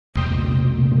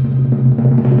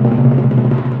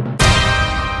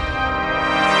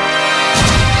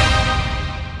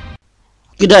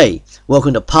G'day,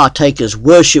 welcome to Partakers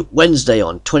Worship Wednesday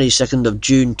on 22nd of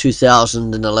June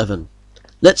 2011.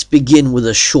 Let's begin with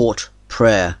a short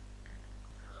prayer.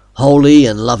 Holy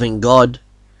and loving God,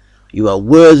 you are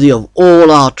worthy of all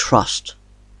our trust.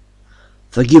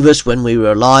 Forgive us when we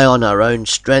rely on our own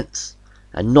strength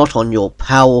and not on your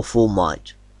powerful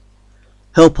might.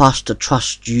 Help us to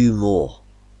trust you more.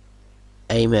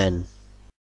 Amen.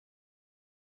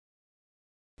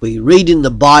 We read in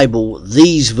the Bible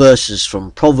these verses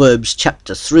from Proverbs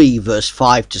chapter 3 verse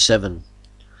 5 to 7.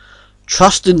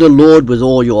 Trust in the Lord with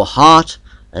all your heart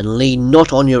and lean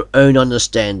not on your own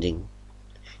understanding.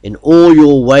 In all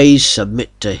your ways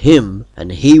submit to him,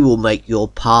 and he will make your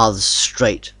paths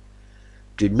straight.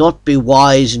 Do not be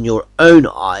wise in your own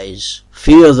eyes.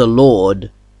 Fear the Lord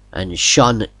and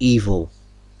shun evil.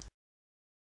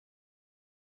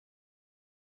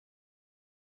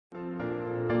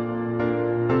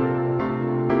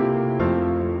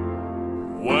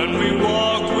 When we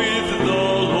walk with the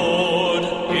Lord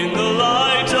in the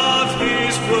light of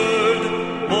his word,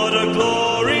 what a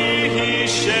glory he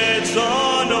sheds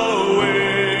on our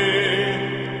way.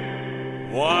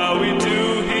 While we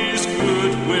do his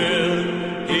good will,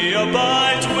 he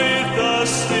abides with us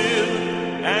still,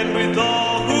 and with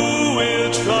all who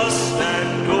will trust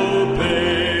and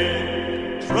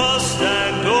obey. Trust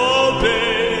and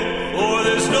obey, for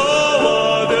there's no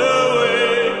other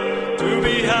way to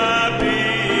be happy.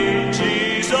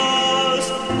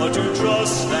 To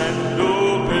trust and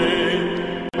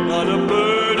obey, not a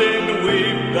burden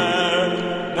we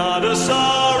bear, not a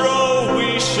sorrow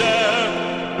we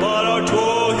share, but our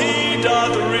toil he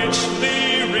doth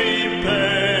richly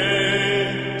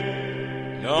repay.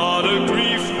 Not a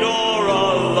grief nor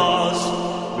a loss,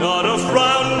 not a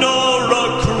frown nor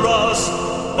a cross,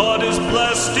 but is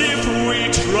blessed if we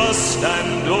trust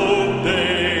and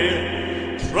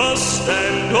obey. Trust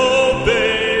and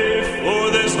obey,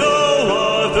 for there's no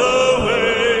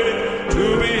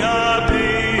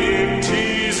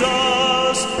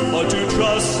to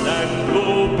trust and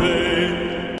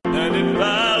obey. And in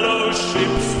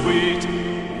fellowship sweet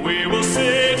we will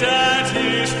sit at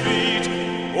his feet,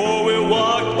 or we'll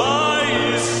walk by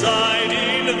his side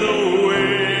in the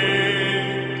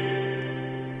way.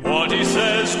 What he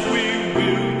says we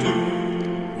will do,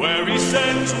 where he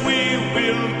sends we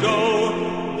will go.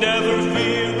 Never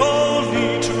fear,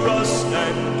 only trust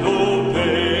and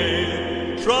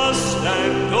obey. Trust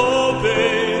and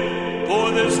obey, for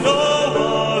there's no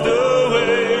other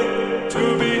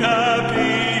to be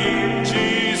happy in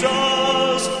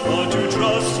Jesus, or to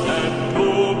trust and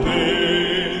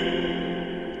obey.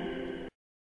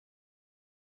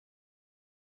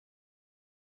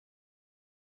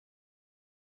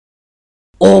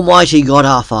 Almighty God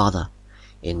our Father,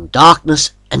 in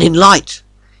darkness and in light,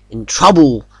 in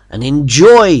trouble and in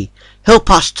joy, help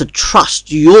us to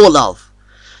trust your love,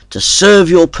 to serve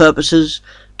your purposes,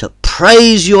 to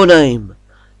praise your name,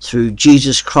 through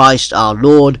Jesus Christ our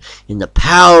Lord, in the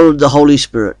power of the Holy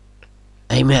Spirit.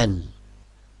 Amen.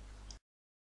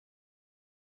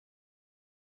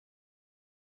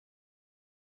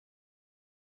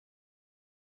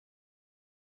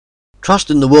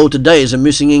 Trust in the world today is a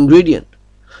missing ingredient.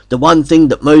 The one thing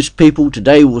that most people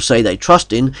today will say they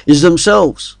trust in is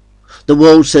themselves. The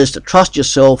world says to trust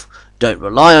yourself, don't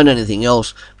rely on anything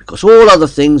else, because all other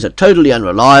things are totally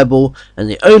unreliable, and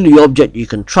the only object you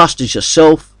can trust is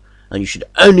yourself, and you should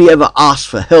only ever ask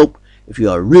for help if you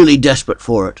are really desperate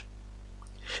for it.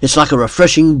 It's like a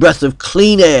refreshing breath of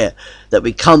clean air that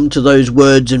we come to those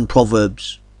words in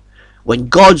Proverbs. When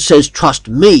God says trust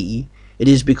me, it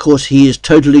is because he is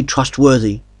totally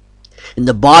trustworthy. In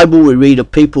the Bible we read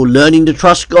of people learning to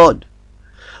trust God.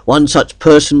 One such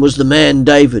person was the man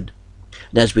David.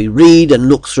 And as we read and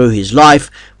look through his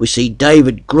life, we see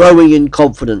David growing in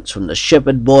confidence from the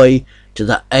shepherd boy to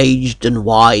the aged and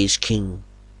wise king.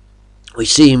 We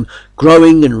see him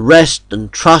growing in rest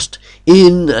and trust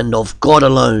in and of God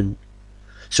alone.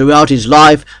 Throughout his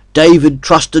life, David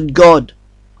trusted God.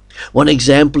 One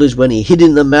example is when he hid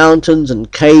in the mountains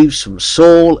and caves from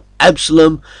Saul,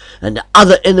 Absalom, and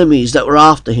other enemies that were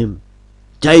after him.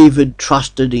 David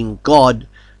trusted in God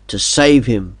to save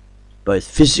him, both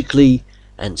physically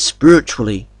and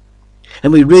spiritually.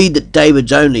 And we read that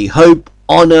David's only hope,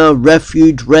 honor,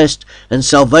 refuge, rest, and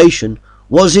salvation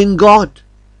was in God.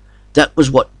 That was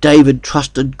what David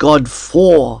trusted God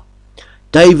for.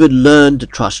 David learned to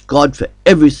trust God for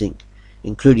everything,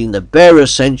 including the bare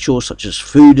essentials such as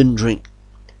food and drink.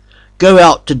 Go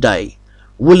out today,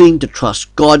 willing to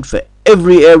trust God for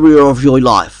every area of your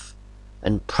life,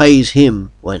 and praise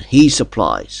him when he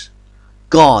supplies.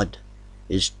 God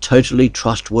is totally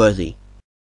trustworthy.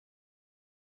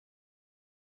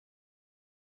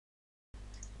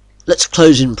 Let's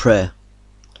close in prayer.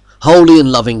 Holy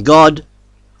and loving God,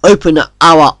 open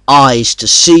our eyes to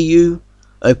see you,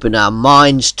 open our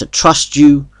minds to trust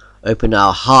you, open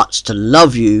our hearts to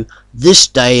love you this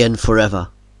day and forever.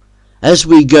 As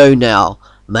we go now,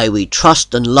 may we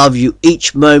trust and love you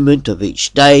each moment of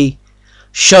each day,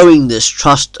 showing this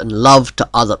trust and love to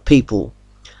other people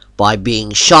by being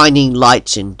shining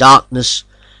lights in darkness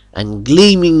and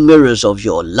gleaming mirrors of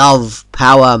your love,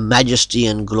 power, majesty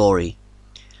and glory.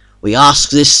 We ask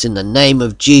this in the name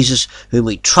of Jesus, whom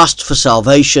we trust for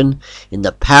salvation, in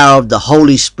the power of the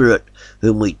Holy Spirit,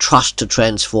 whom we trust to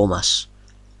transform us.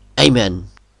 Amen.